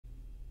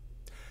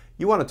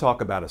You want to talk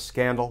about a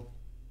scandal?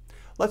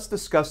 Let's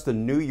discuss the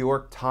New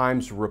York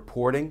Times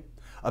reporting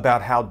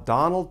about how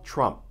Donald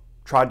Trump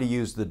tried to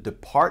use the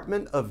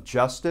Department of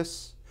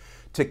Justice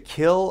to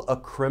kill a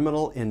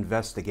criminal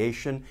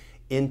investigation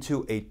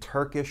into a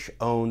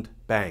Turkish-owned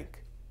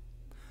bank.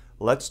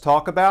 Let's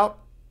talk about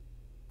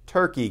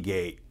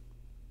Turkeygate,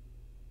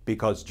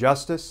 because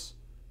justice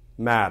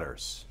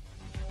matters.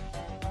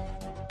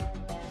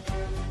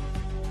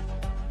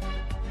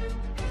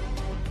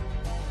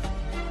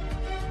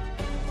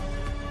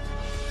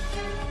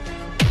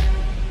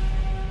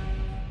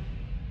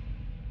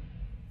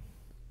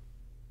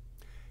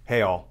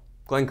 Hey all,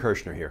 Glenn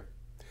Kirshner here.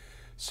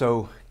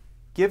 So,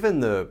 given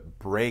the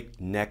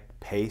breakneck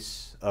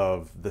pace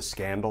of the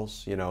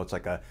scandals, it's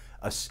like a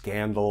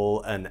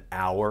scandal an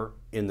hour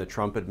in the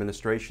Trump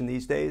administration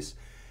these days,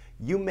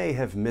 you may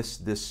have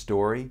missed this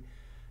story.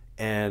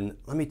 And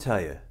let me tell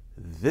you,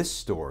 this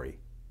story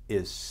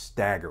is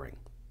staggering.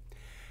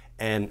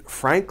 And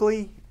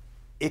frankly,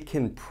 it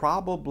can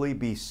probably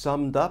be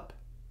summed up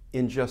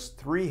in just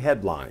 3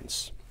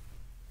 headlines.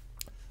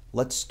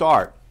 Let's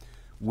start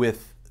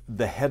with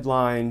the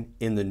headline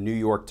in the New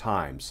York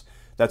Times.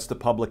 That's the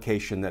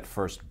publication that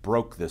first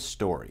broke this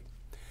story.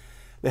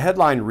 The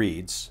headline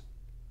reads,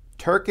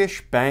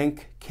 "Turkish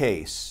bank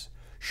case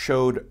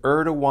showed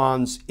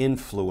Erdogan's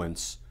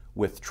influence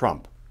with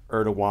Trump."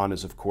 Erdogan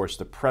is, of course,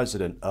 the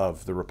president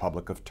of the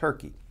Republic of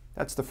Turkey.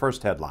 That's the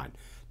first headline.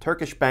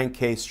 Turkish bank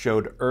case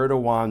showed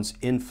Erdogan's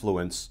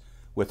influence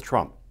with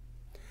Trump.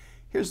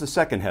 Here's the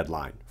second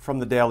headline from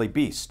the Daily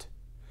Beast.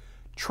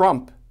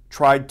 Trump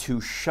tried to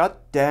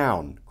shut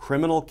down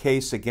criminal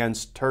case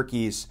against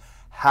Turkey's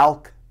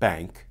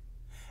Halkbank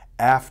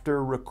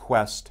after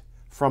request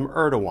from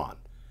Erdogan,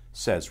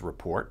 says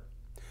report.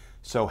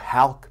 So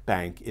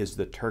Halkbank is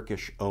the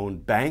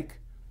Turkish-owned bank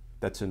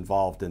that's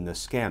involved in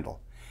this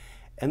scandal.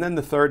 And then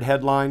the third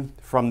headline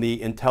from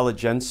the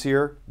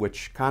Intelligencer,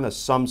 which kind of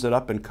sums it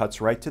up and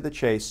cuts right to the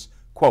chase,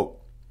 quote,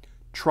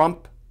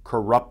 "Trump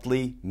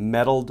corruptly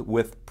meddled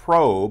with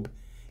probe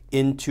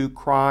into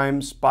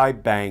crimes by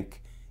bank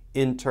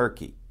in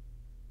Turkey."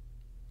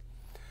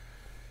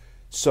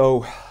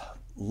 So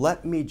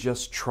let me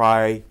just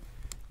try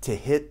to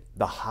hit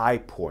the high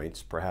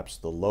points, perhaps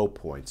the low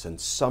points,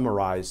 and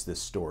summarize this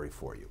story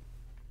for you.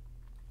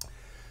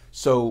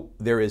 So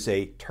there is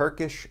a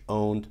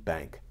Turkish-owned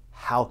bank,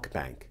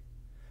 Halkbank,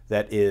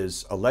 that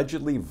is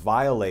allegedly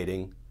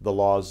violating the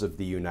laws of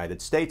the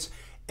United States,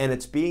 and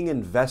it's being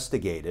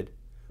investigated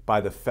by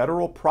the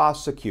federal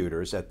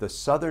prosecutors at the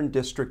Southern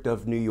District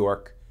of New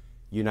York,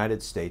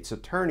 United States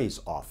Attorney's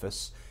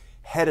Office,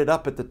 headed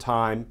up at the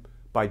time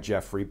by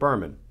Geoffrey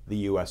Berman, the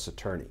U.S.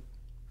 Attorney.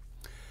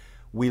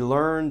 We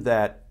learned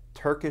that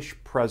Turkish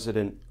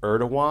President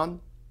Erdogan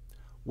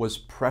was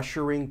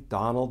pressuring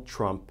Donald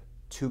Trump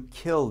to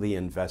kill the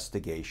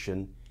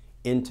investigation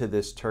into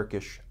this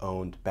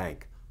Turkish-owned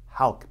bank,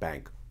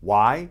 Halkbank.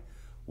 Why?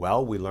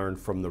 Well, we learned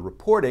from the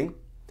reporting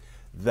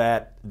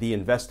that the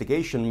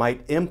investigation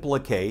might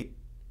implicate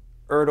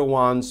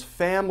Erdogan's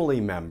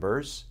family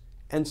members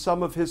and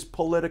some of his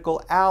political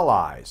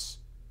allies.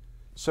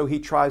 So he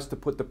tries to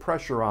put the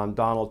pressure on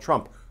Donald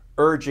Trump,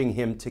 urging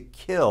him to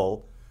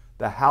kill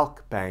the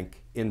Halkbank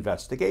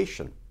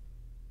investigation.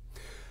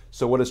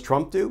 So what does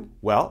Trump do?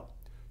 Well,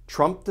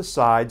 Trump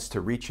decides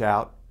to reach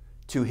out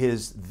to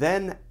his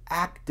then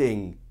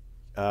acting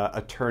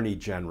Attorney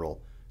General,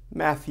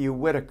 Matthew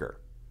Whitaker.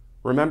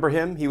 Remember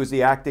him? He was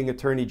the acting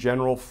Attorney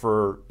General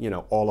for,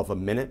 all of a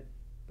minute,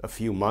 a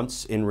few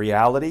months in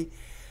reality.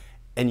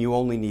 And you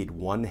only need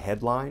one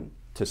headline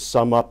to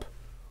sum up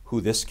who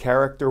this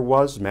character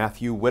was,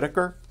 Matthew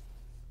Whitaker.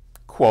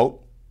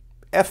 Quote,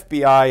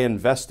 "FBI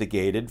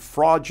investigated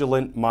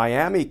fraudulent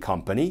Miami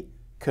company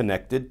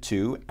connected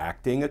to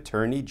acting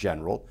Attorney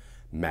General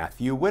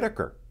Matthew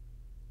Whitaker."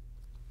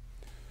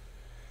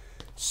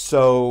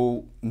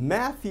 So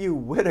Matthew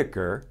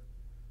Whitaker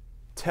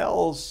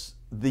tells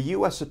the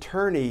U.S.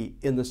 Attorney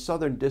in the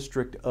Southern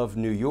District of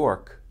New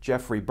York,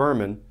 Geoffrey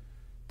Berman,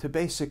 to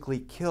basically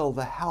kill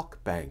the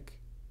Halkbank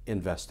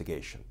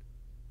investigation.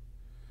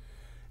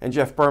 And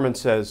Jeff Berman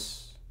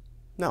says,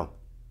 no,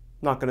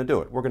 not going to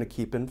do it. We're going to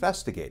keep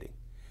investigating.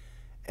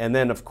 And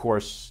then, of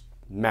course,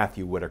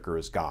 Matthew Whitaker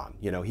is gone.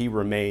 He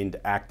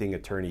remained acting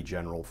Attorney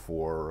General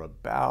for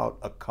about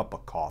a cup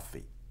of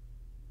coffee.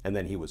 And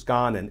then he was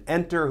gone. And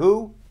enter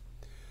who?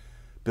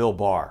 Bill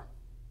Barr.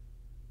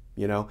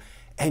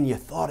 And you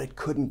thought it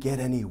couldn't get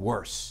any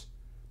worse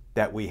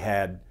that we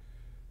had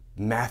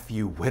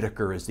Matthew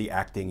Whitaker as the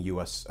acting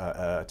U.S.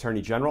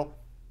 Attorney General.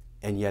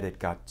 And yet it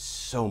got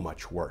so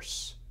much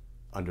worse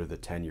under the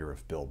tenure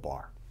of Bill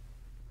Barr.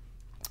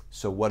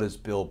 So what does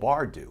Bill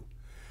Barr do?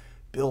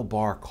 Bill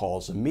Barr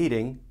calls a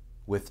meeting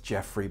with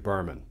Geoffrey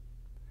Berman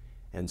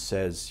and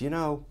says,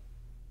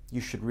 you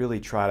should really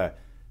try to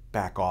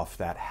back off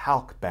that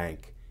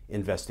Halkbank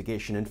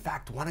investigation. In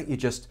fact, why don't you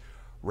just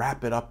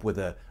wrap it up with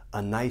a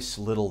nice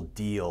little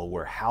deal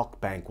where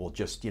Halkbank will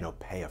just,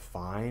 pay a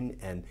fine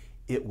and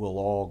it will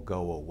all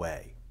go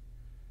away.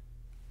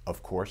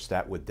 Of course,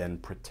 that would then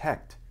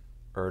protect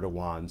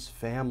Erdogan's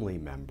family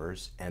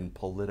members and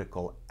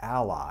political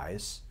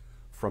allies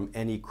from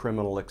any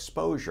criminal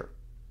exposure,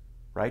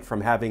 right?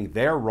 From having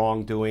their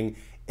wrongdoing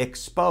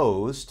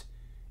exposed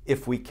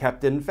if we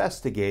kept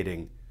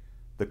investigating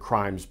the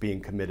crimes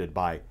being committed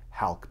by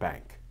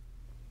Halkbank.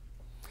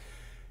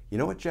 You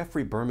know what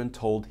Geoffrey Berman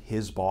told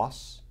his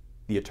boss,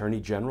 the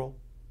Attorney General,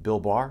 Bill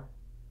Barr?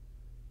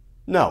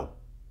 No,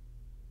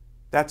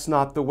 that's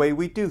not the way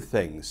we do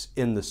things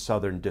in the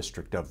Southern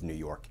District of New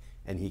York.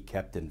 And he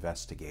kept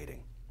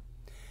investigating.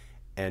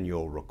 And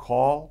you'll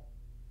recall,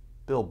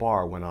 Bill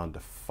Barr went on to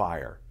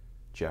fire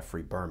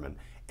Geoffrey Berman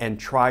and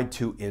tried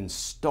to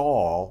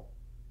install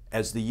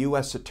as the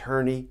U.S.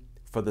 Attorney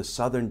for the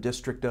Southern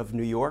District of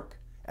New York,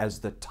 as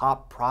the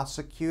top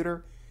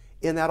prosecutor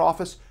in that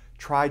office,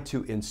 tried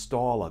to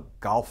install a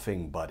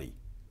golfing buddy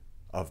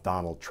of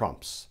Donald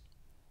Trump's.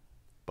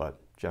 But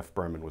Geoff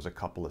Berman was a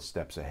couple of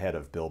steps ahead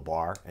of Bill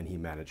Barr, and he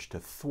managed to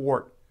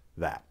thwart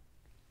that.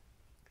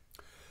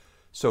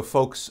 So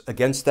folks,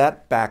 against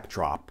that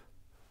backdrop,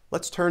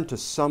 let's turn to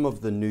some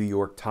of the New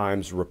York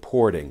Times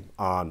reporting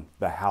on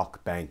the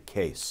Halkbank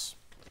case.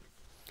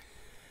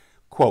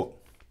 Quote,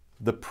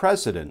 "The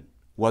president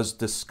was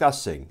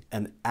discussing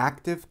an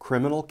active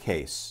criminal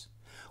case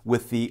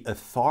with the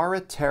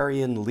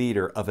authoritarian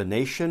leader of a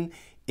nation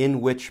in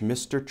which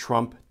Mr.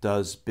 Trump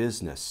does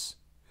business.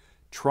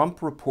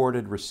 Trump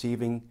reported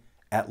receiving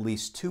at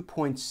least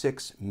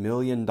 $2.6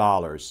 million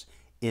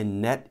in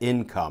net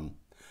income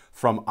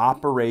from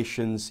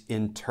operations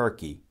in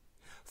Turkey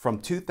from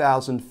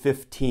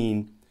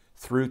 2015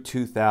 through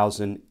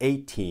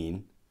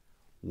 2018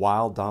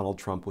 while Donald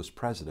Trump was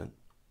president,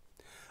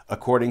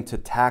 according to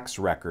tax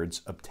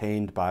records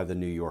obtained by the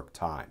New York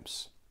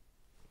Times."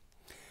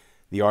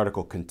 The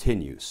article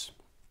continues.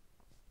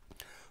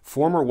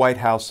 Former White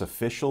House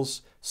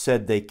officials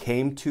said they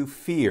came to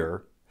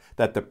fear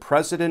that the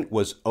president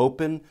was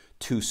open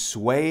to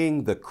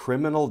swaying the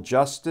criminal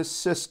justice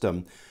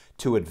system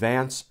to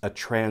advance a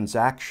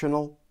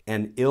transactional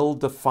and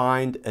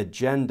ill-defined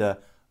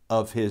agenda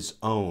of his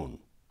own.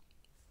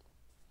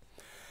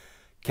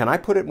 Can I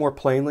put it more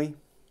plainly?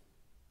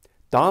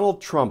 Donald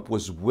Trump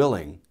was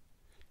willing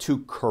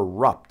to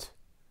corrupt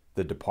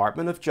the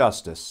Department of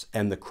Justice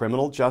and the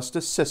criminal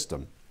justice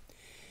system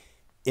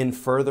in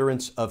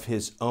furtherance of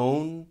his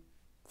own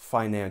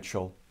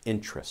financial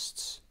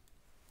interests.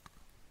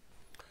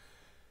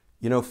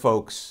 You know,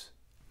 folks,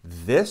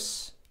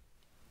 this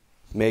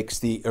makes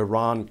the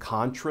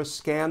Iran-Contra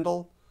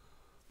scandal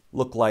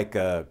look like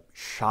a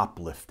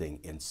shoplifting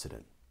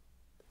incident.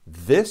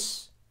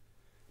 This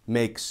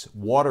makes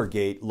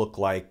Watergate look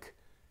like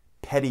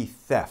petty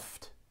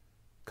theft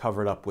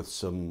covered up with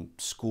some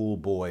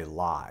schoolboy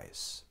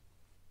lies.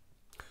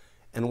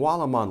 And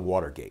while I'm on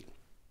Watergate,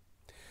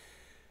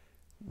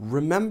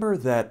 remember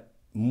that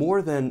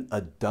more than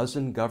a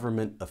dozen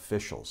government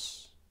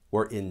officials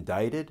were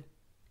indicted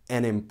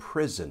and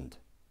imprisoned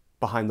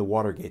behind the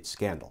Watergate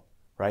scandal,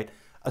 right?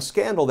 A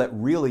scandal that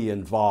really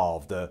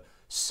involved a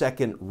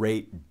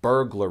second-rate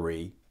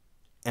burglary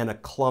and a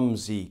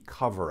clumsy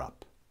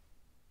cover-up.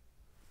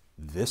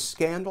 This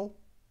scandal,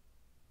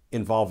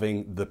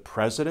 involving the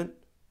president,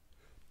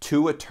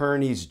 two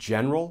attorneys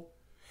general,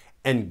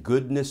 and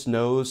goodness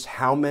knows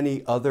how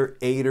many other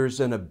aiders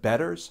and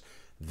abettors,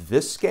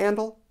 this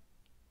scandal,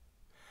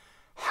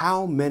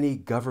 how many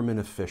government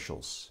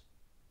officials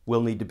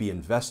will need to be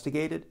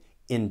investigated,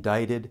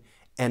 indicted,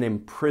 and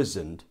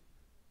imprisoned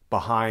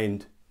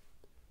behind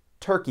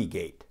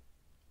Turkeygate?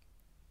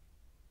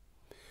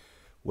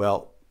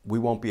 Well, we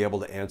won't be able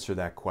to answer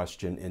that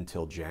question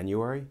until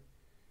January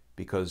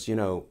because, you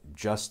know,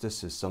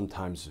 justice is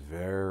sometimes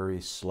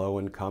very slow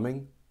in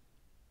coming,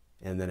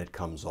 and then it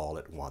comes all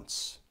at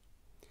once.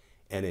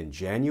 And in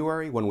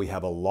January, when we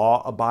have a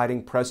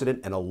law-abiding president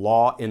and a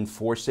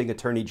law-enforcing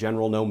Attorney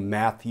General, no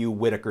Matthew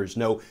Whitakers,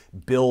 no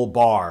Bill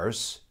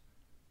Barrs,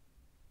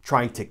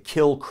 trying to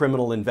kill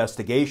criminal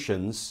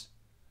investigations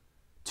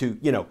to,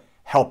 you know,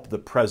 help the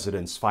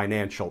president's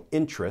financial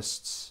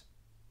interests,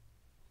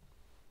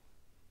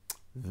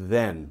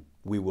 then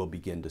we will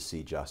begin to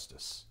see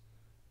justice.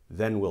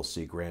 Then we'll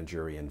see grand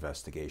jury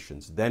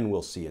investigations. Then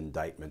we'll see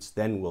indictments.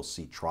 Then we'll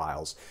see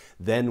trials.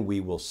 Then we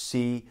will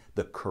see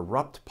the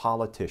corrupt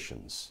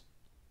politicians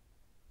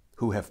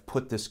who have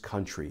put this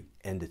country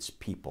and its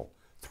people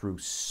through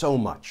so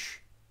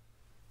much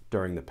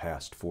during the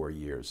past 4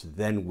 years.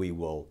 Then we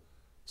will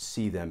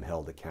see them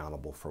held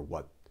accountable for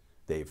what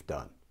they've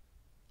done.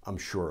 I'm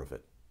sure of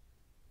it.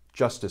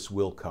 Justice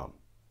will come.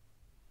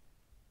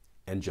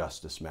 And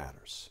justice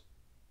matters.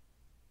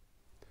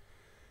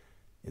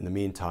 In the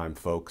meantime,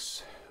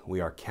 folks, we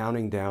are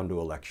counting down to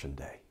Election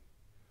Day.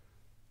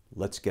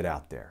 Let's get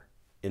out there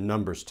in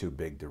numbers too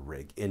big to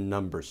rig, in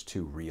numbers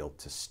too real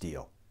to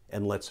steal,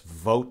 and let's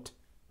vote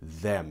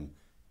them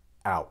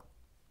out.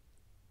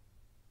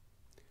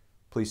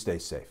 Please stay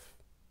safe.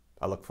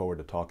 I look forward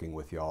to talking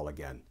with you all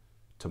again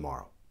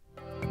tomorrow.